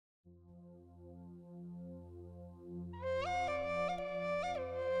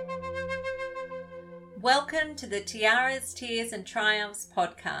Welcome to the Tiaras, Tears and Triumphs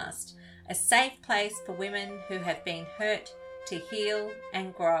podcast, a safe place for women who have been hurt to heal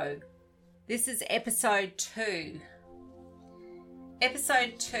and grow. This is episode 2.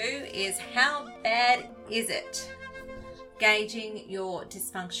 Episode 2 is How Bad Is It? Gauging your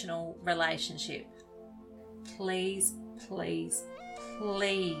dysfunctional relationship. Please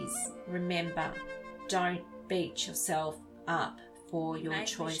remember, don't beat yourself up for your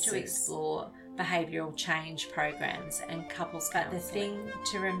choice to explore behavioural change programs and couples counselling. But the thing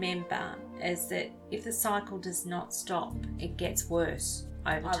to remember is that if the cycle does not stop, it gets worse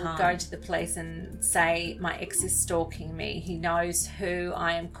over time. I would go to the police and say, my ex is stalking me. He knows who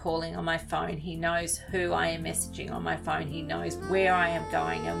I am calling on my phone. He knows who I am messaging on my phone. He knows where I am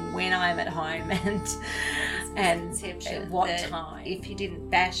going and when I am at home and at what time. If you didn't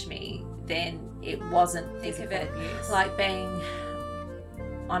bash me, then it wasn't physical abuse. Like being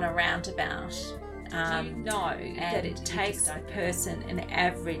on a roundabout. That it takes a person an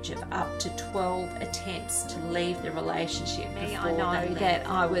average of up to 12 attempts to leave the relationship. I know that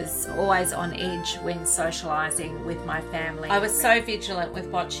I was always on edge when socialising with my family. I was so vigilant with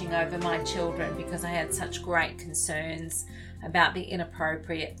watching over my children because I had such great concerns about the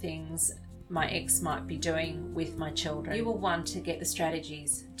inappropriate things my ex might be doing with my children. You will want to get the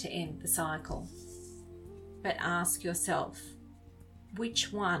strategies to end the cycle. But ask yourself,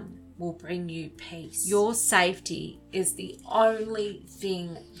 which one will bring you peace? Your safety is the only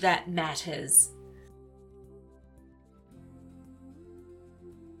thing that matters.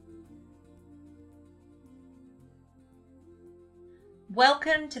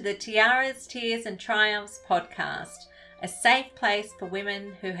 Welcome to the Tiaras, Tears and Triumphs podcast, a safe place for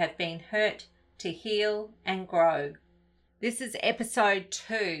women who have been hurt to heal and grow. This is episode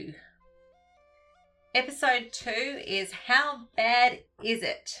 2. Episode 2 is How Bad Is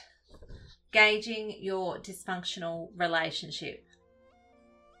It? Gauging your dysfunctional relationship.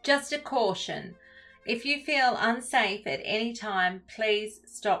 Just a caution, if you feel unsafe at any time, please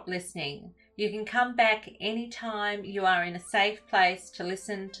stop listening. You can come back anytime you are in a safe place to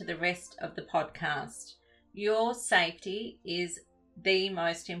listen to the rest of the podcast. Your safety is the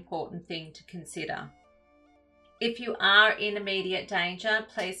most important thing to consider. If you are in immediate danger,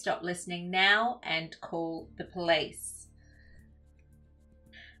 please stop listening now and call the police.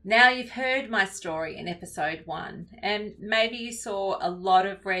 Now you've heard my story in episode 1, and maybe you saw a lot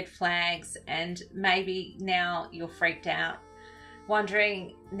of red flags, and maybe now you're freaked out,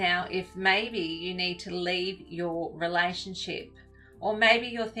 wondering now if maybe you need to leave your relationship, or maybe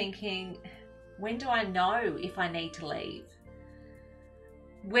you're thinking, when do I know if I need to leave?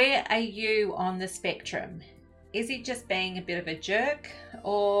 Where are you on the spectrum? Is he just being a bit of a jerk,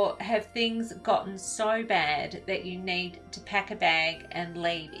 or have things gotten so bad that you need to pack a bag and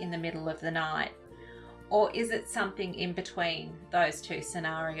leave in the middle of the night? Or is it something in between those two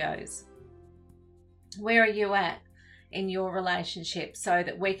scenarios? Where are you at in your relationship so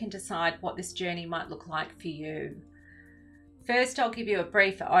that we can decide what this journey might look like for you? First, I'll give you a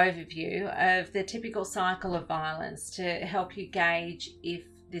brief overview of the typical cycle of violence to help you gauge if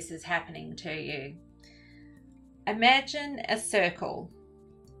this is happening to you. Imagine a circle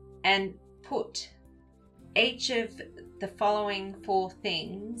and put each of the following 4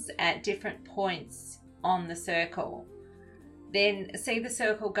 things at different points on the circle. Then see the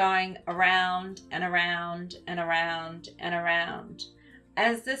circle going around and around and around and around.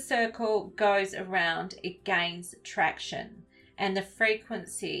 As the circle goes around, it gains traction and the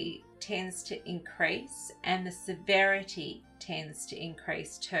frequency tends to increase and the severity tends to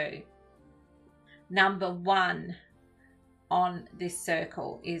increase too. Number 1 on this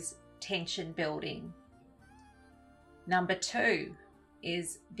circle is tension building. Number 2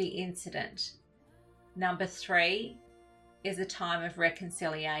 is the incident. Number 3 is a time of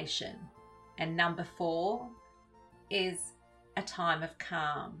reconciliation. And number 4 is a time of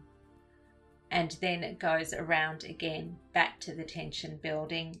calm. And then it goes around again, back to the tension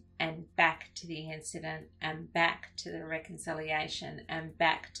building and back to the incident and back to the reconciliation and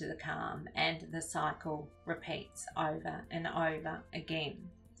back to the calm, and the cycle repeats over and over again.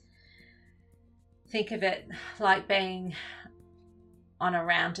 Think of it like being on a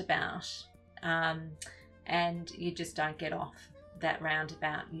roundabout and you just don't get off that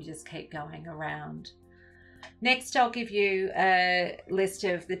roundabout, you just keep going around. Next, I'll give you a list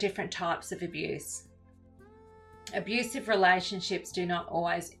of the different types of abuse. Abusive relationships do not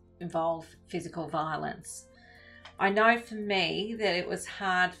always involve physical violence. I know for me that it was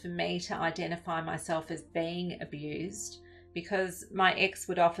hard for me to identify myself as being abused because my ex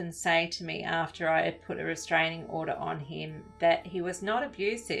would often say to me after I had put a restraining order on him that he was not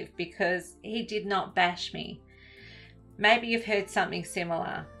abusive because he did not bash me. Maybe you've heard something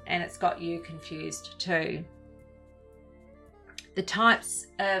similar and it's got you confused too. The types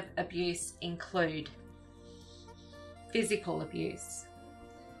of abuse include physical abuse.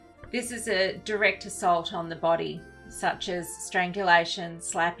 This is a direct assault on the body, such as strangulation,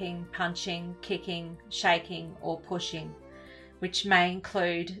 slapping, punching, kicking, shaking, or pushing, which may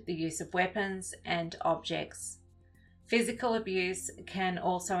include the use of weapons and objects. Physical abuse can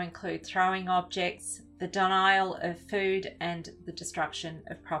also include throwing objects, the denial of food, and the destruction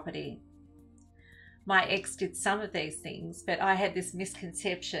of property. My ex did some of these things, but I had this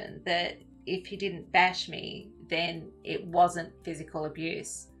misconception that if he didn't bash me, then it wasn't physical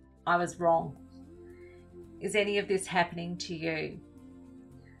abuse. I was wrong. Is any of this happening to you?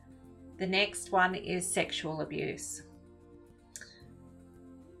 The next one is sexual abuse.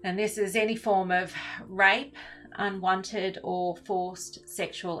 And this is any form of rape, unwanted or forced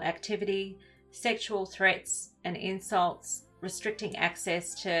sexual activity, sexual threats and insults, restricting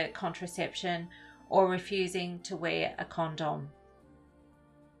access to contraception, or refusing to wear a condom.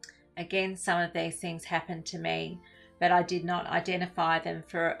 Again, some of these things happened to me, but I did not identify them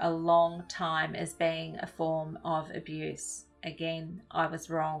for a long time as being a form of abuse. Again, I was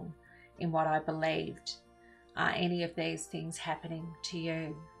wrong in what I believed. Are any of these things happening to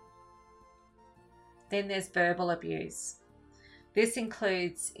you? Then there's verbal abuse. This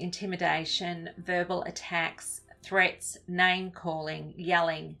includes intimidation, verbal attacks, threats, name-calling,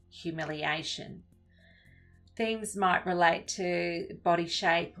 yelling, humiliation. Themes might relate to body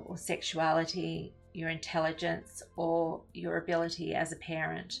shape or sexuality, your intelligence, or your ability as a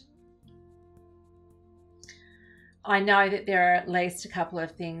parent. I know that there are at least a couple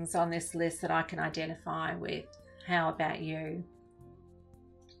of things on this list that I can identify with. How about you?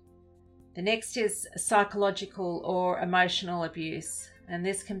 The next is psychological or emotional abuse, and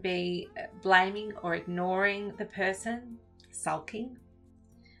this can be blaming or ignoring the person, sulking,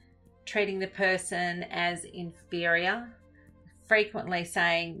 treating the person as inferior, frequently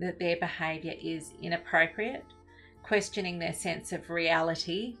saying that their behaviour is inappropriate, questioning their sense of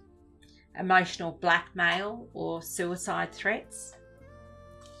reality, emotional blackmail or suicide threats.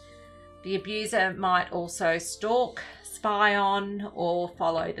 The abuser might also stalk, spy on, or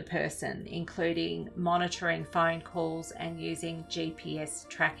follow the person, including monitoring phone calls and using GPS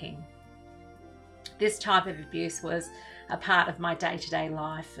tracking. This type of abuse was a part of my day-to-day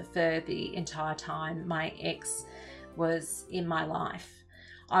life for the entire time my ex was in my life.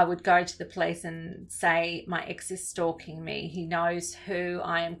 I would go to the police and say, my ex is stalking me. He knows who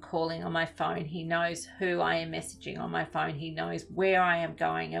I am calling on my phone. He knows who I am messaging on my phone. He knows where I am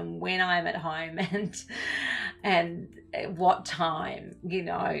going and when I am at home and what time. You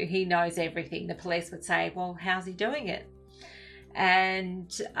know, he knows everything. The police would say, well, how's he doing it? And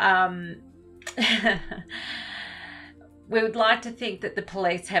we would like to think that the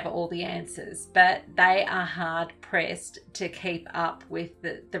police have all the answers, but they are hard pressed to keep up with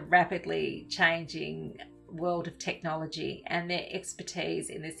the rapidly changing world of technology, and their expertise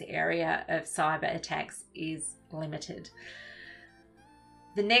in this area of cyber attacks is limited.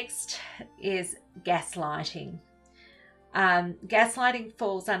 The next is gaslighting. Gaslighting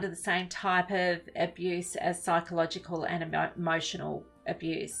falls under the same type of abuse as psychological and emotional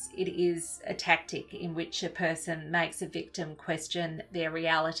abuse. It is a tactic in which a person makes a victim question their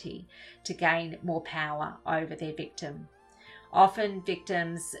reality to gain more power over their victim. Often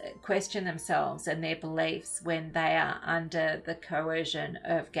victims question themselves and their beliefs when they are under the coercion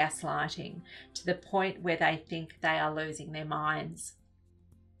of gaslighting, to the point where they think they are losing their minds.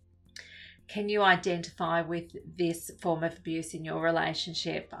 Can you identify with this form of abuse in your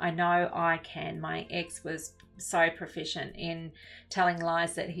relationship? I know I can. My ex was so proficient in telling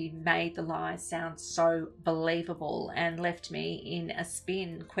lies that he made the lies sound so believable and left me in a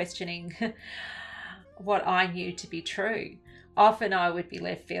spin, questioning what I knew to be true. Often I would be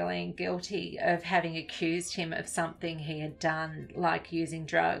left feeling guilty of having accused him of something he had done, like using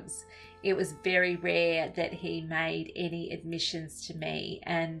drugs. It was very rare that he made any admissions to me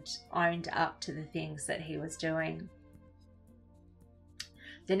and owned up to the things that he was doing.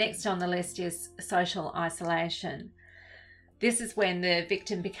 The next on the list is social isolation. This is when the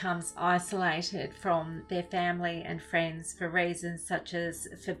victim becomes isolated from their family and friends for reasons such as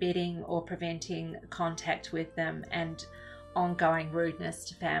forbidding or preventing contact with them and ongoing rudeness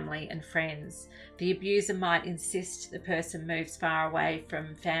to family and friends. The abuser might insist the person moves far away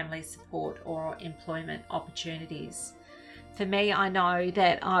from family support or employment opportunities. For me, I know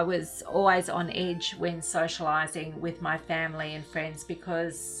that I was always on edge when socialising with my family and friends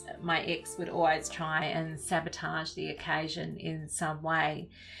because my ex would always try and sabotage the occasion in some way.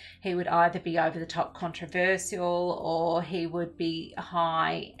 He would either be over the top controversial, or he would be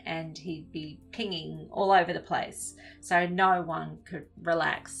high and he'd be pinging all over the place. So no one could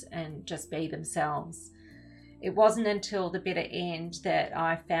relax and just be themselves. It wasn't until the bitter end that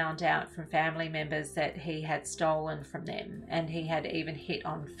I found out from family members that he had stolen from them, and he had even hit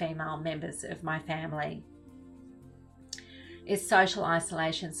on female members of my family. Is social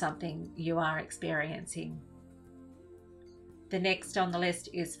isolation something you are experiencing? The next on the list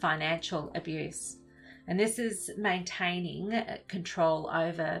is financial abuse, and this is maintaining control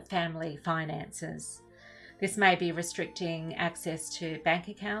over family finances. This may be restricting access to bank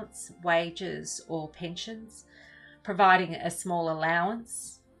accounts, wages, or pensions, providing a small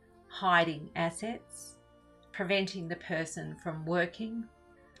allowance, hiding assets, preventing the person from working,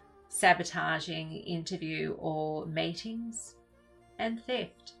 sabotaging interview or meetings, and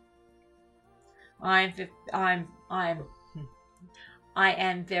theft. I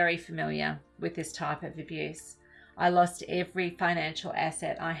am very familiar with this type of abuse. I lost every financial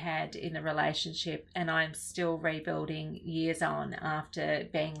asset I had in the relationship, and I'm still rebuilding years on after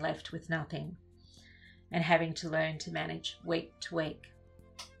being left with nothing and having to learn to manage week to week.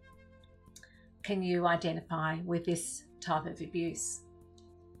 Can you identify with this type of abuse?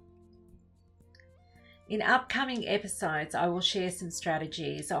 In upcoming episodes, I will share some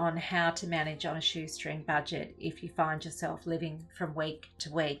strategies on how to manage on a shoestring budget if you find yourself living from week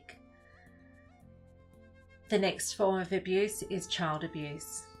to week. The next form of abuse is child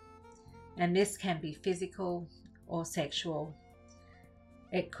abuse, and this can be physical or sexual.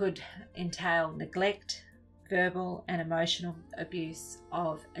 It could entail neglect, verbal and emotional abuse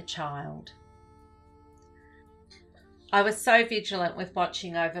of a child. I was so vigilant with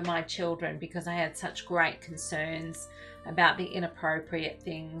watching over my children because I had such great concerns about the inappropriate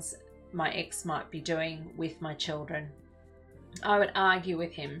things my ex might be doing with my children. I would argue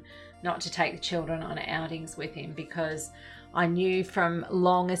with him not to take the children on outings with him because I knew from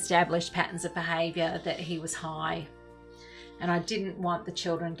long established patterns of behaviour that he was high, and I didn't want the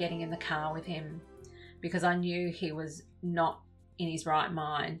children getting in the car with him because I knew he was not in his right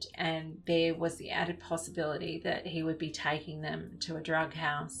mind, and there was the added possibility that he would be taking them to a drug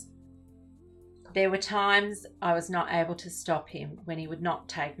house. There were times I was not able to stop him when he would not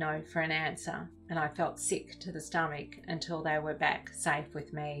take no for an answer, and I felt sick to the stomach until they were back safe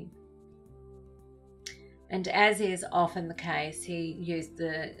with me. And as is often the case, he used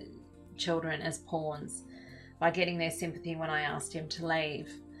the children as pawns by getting their sympathy when I asked him to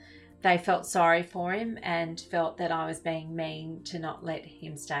leave. They felt sorry for him and felt that I was being mean to not let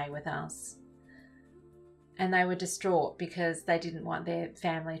him stay with us. And they were distraught because they didn't want their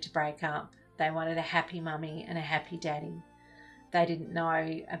family to break up. They wanted a happy mummy and a happy daddy. They didn't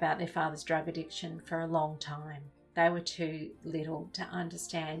know about their father's drug addiction for a long time. They were too little to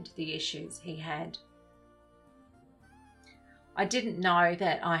understand the issues he had. I didn't know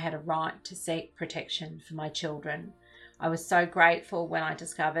that I had a right to seek protection for my children. I was so grateful when I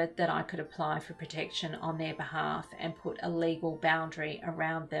discovered that I could apply for protection on their behalf and put a legal boundary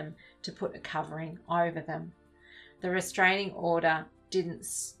around them to put a covering over them. The restraining order didn't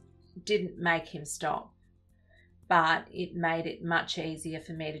make him stop, but it made it much easier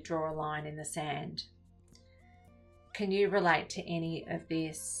for me to draw a line in the sand. Can you relate to any of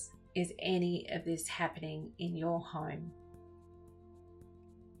this? Is any of this happening in your home?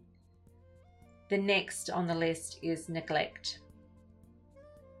 The next on the list is neglect.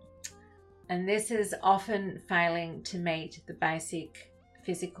 And this is often failing to meet the basic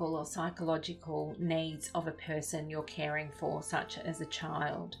physical or psychological needs of a person you're caring for, such as a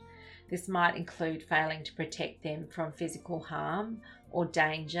child. This might include failing to protect them from physical harm or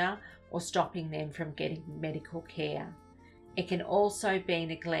danger, or stopping them from getting medical care. It can also be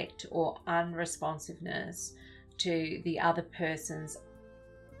neglect or unresponsiveness to the other person's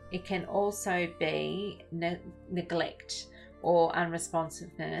It can also be neglect or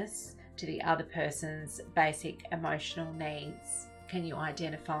unresponsiveness to the other person's basic emotional needs. Can you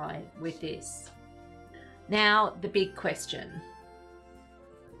identify with this? Now, the big question.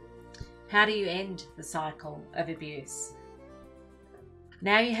 How do you end the cycle of abuse?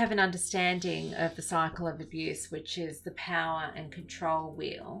 Now you have an understanding of the cycle of abuse, which is the power and control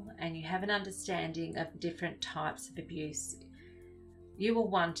wheel, and you have an understanding of the different types of abuse. You will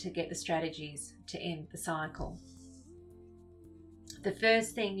want to get the strategies to end the cycle. The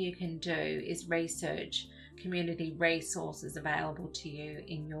first thing you can do is research community resources available to you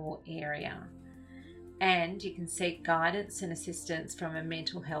in your area. and you can seek guidance and assistance from a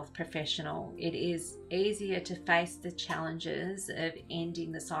mental health professional. It is easier to face the challenges of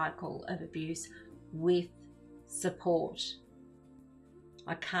ending the cycle of abuse with support.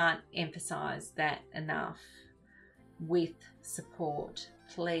 I can't emphasize that enough. With support.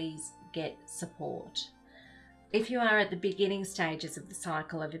 Please get support. If you are at the beginning stages of the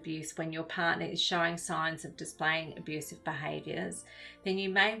cycle of abuse, when your partner is showing signs of displaying abusive behaviours, then you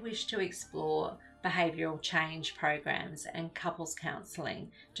may wish to explore behavioural change programs and couples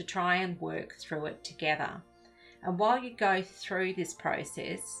counselling to try and work through it together. And while you go through this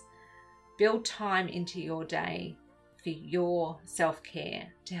process, build time into your day for your self-care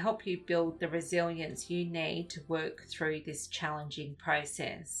to help you build the resilience you need to work through this challenging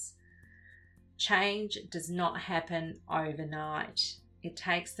process. Change does not happen overnight. It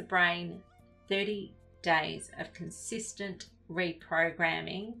takes the brain 30 days of consistent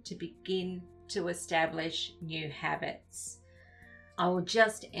reprogramming to begin to establish new habits. I will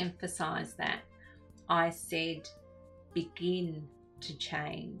just emphasize that. I said begin to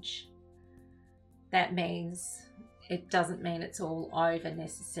change. That means it doesn't mean it's all over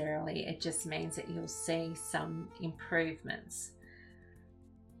necessarily. It just means that you'll see some improvements.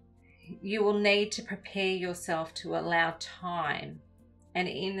 You will need to prepare yourself to allow time. And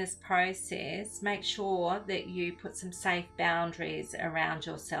in this process, make sure that you put some safe boundaries around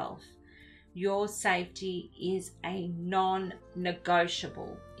yourself. Your safety is a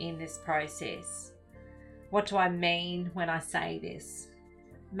non-negotiable in this process. What do I mean when I say this?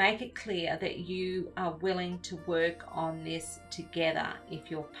 Make it clear that you are willing to work on this together if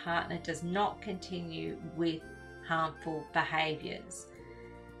your partner does not continue with harmful behaviours.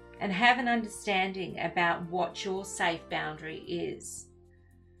 And have an understanding about what your safe boundary is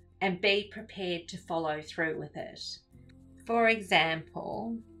and be prepared to follow through with it. For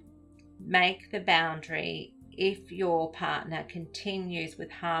example, make the boundary if your partner continues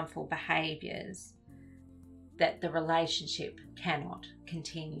with harmful behaviours that the relationship cannot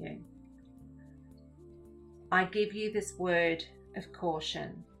continue. I give you this word of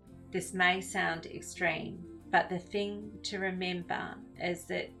caution. This may sound extreme, but the thing to remember is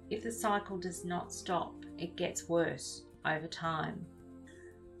that if the cycle does not stop, it gets worse over time.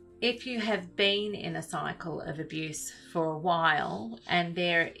 If you have been in a cycle of abuse for a while and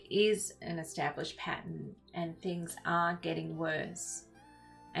there is an established pattern and things are getting worse,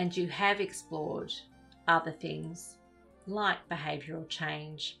 and you have explored other things like behavioural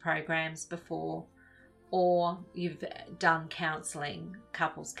change programs before, or you've done counselling,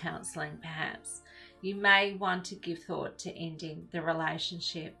 couples counselling perhaps, you may want to give thought to ending the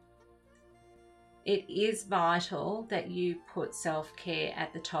relationship. It is vital that you put self-care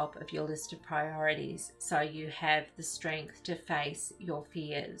at the top of your list of priorities so you have the strength to face your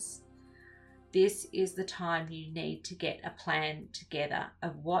fears. This is the time you need to get a plan together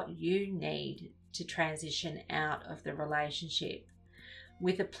of what you need to transition out of the relationship.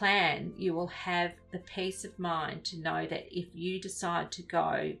 With a plan, you will have the peace of mind to know that if you decide to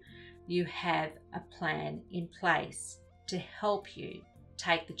go, you have a plan in place to help you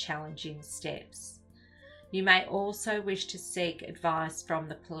take the challenging steps. You may also wish to seek advice from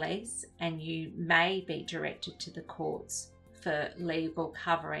the police, and you may be directed to the courts for legal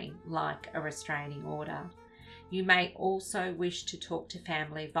covering like a restraining order. You may also wish to talk to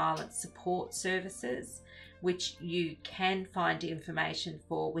family violence support services, which you can find information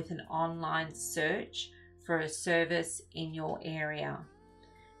for with an online search for a service in your area.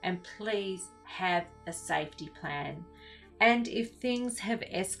 And please have a safety plan. And if things have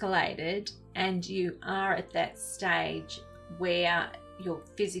escalated and you are at that stage where your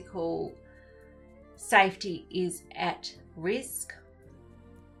physical safety is at risk,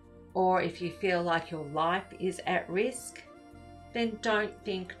 or if you feel like your life is at risk, then don't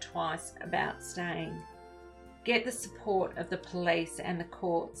think twice about staying. Get the support of the police and the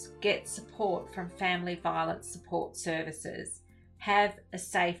courts. Get support from family violence support services. Have a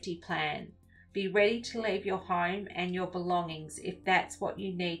safety plan. Be ready to leave your home and your belongings if that's what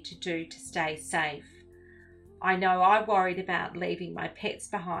you need to do to stay safe. I know I worried about leaving my pets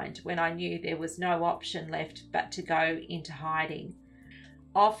behind when I knew there was no option left but to go into hiding.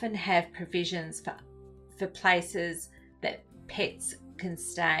 Often have provisions for places that pets can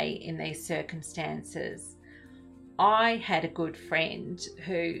stay in these circumstances. I had a good friend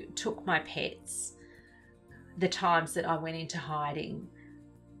who took my pets the times that I went into hiding.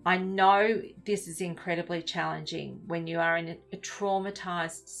 I know this is incredibly challenging when you are in a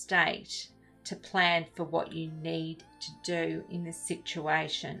traumatized state to plan for what you need to do in this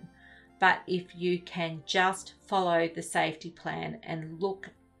situation. But if you can just follow the safety plan and look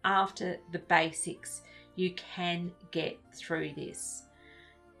after the basics, You can get through this.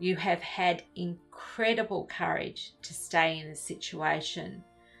 You have had incredible courage to stay in a situation.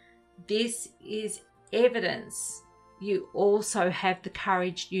 This is evidence you also have the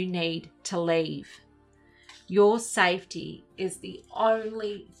courage you need to leave. Your safety is the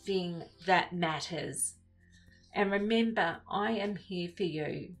only thing that matters. And remember, I am here for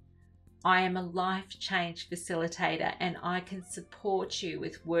you. I am a life change facilitator, and I can support you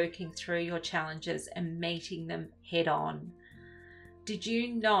with working through your challenges and meeting them head on. Did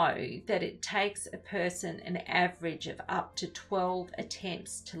you know that it takes a person an average of up to 12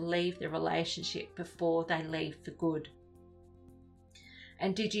 attempts to leave the relationship before they leave for good?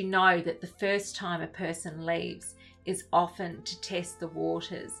 And did you know that the first time a person leaves is often to test the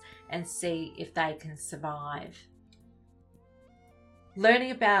waters and see if they can survive?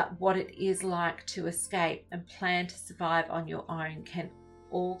 Learning about what it is like to escape and plan to survive on your own can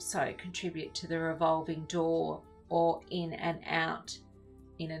also contribute to the revolving door or in and out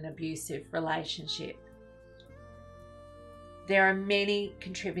in an abusive relationship. There are many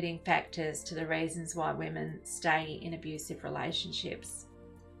contributing factors to the reasons why women stay in abusive relationships.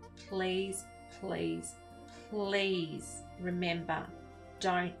 Please, please, please remember,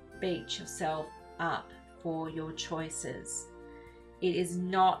 don't beat yourself up for your choices. It is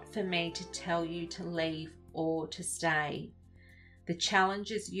not for me to tell you to leave or to stay. The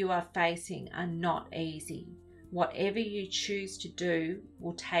challenges you are facing are not easy. Whatever you choose to do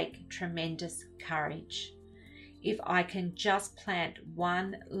will take tremendous courage. If I can just plant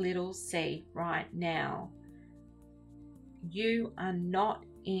one little seed right now, you are not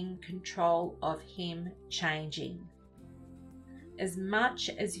in control of him changing. As much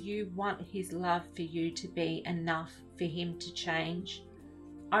as you want his love for you to be enough for him to change,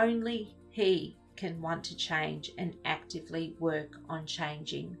 only he can want to change and actively work on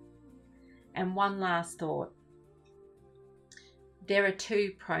changing. And one last thought. There are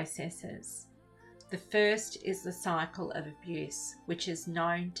two processes. The first is the cycle of abuse, which is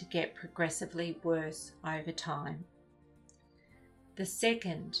known to get progressively worse over time. The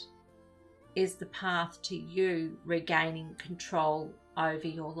second is the path to you regaining control over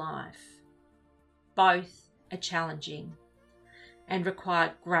your life. Both are challenging and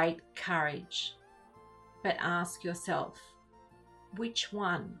require great courage. But ask yourself, which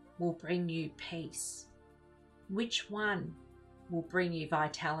one will bring you peace? Which one will bring you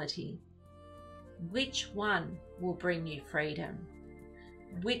vitality? Which one will bring you freedom?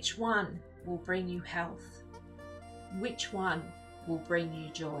 Which one will bring you health? Which one will bring you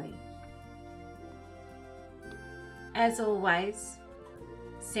joy? As always,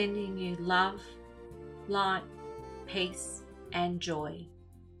 sending you love, light, peace and joy.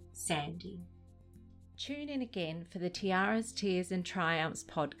 Sandy. Tune in again for the Tiaras, Tears and Triumphs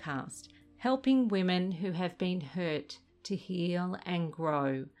podcast, helping women who have been hurt to heal and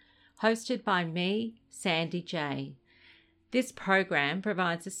grow. Hosted by me, Sandy J. This program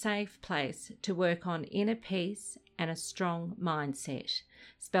provides a safe place to work on inner peace and a strong mindset,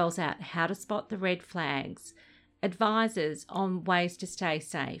 spells out how to spot the red flags, advises on ways to stay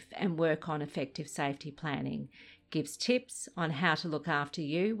safe and work on effective safety planning, gives tips on how to look after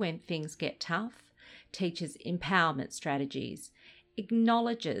you when things get tough, teaches empowerment strategies,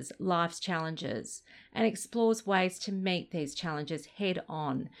 acknowledges life's challenges, and explores ways to meet these challenges head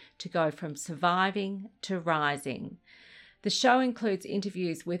on to go from surviving to rising. The show includes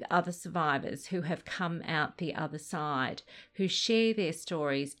interviews with other survivors who have come out the other side, who share their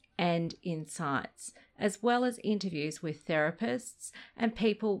stories and insights, as well as interviews with therapists and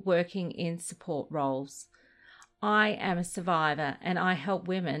people working in support roles. I am a survivor and I help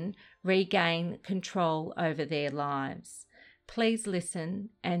women regain control over their lives. Please listen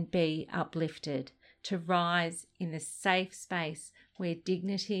and be uplifted to rise in a safe space where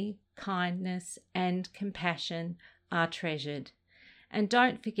dignity, kindness, and compassion are treasured. And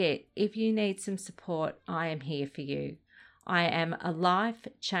don't forget, if you need some support, I am here for you. I am a life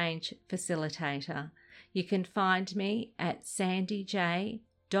change facilitator. You can find me at sandyj.com.au.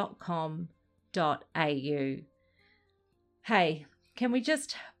 Hey, can we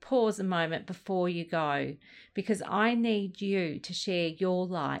just pause a moment before you go? Because I need you to share your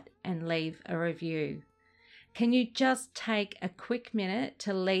light and leave a review. Can you just take a quick minute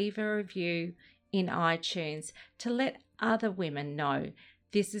to leave a review in iTunes to let other women know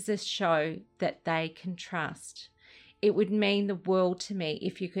this is a show that they can trust? It would mean the world to me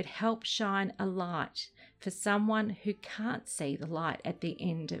if you could help shine a light for someone who can't see the light at the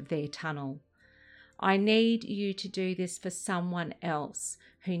end of their tunnel. I need you to do this for someone else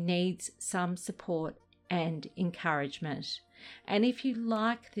who needs some support and encouragement. And if you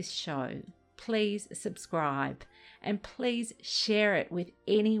like this show, please subscribe and please share it with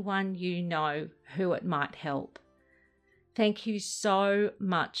anyone you know who it might help. Thank you so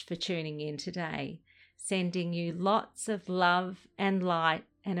much for tuning in today. Sending you lots of love and light,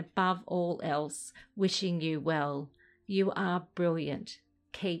 and above all else, wishing you well. You are brilliant.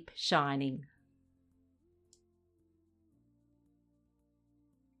 Keep shining.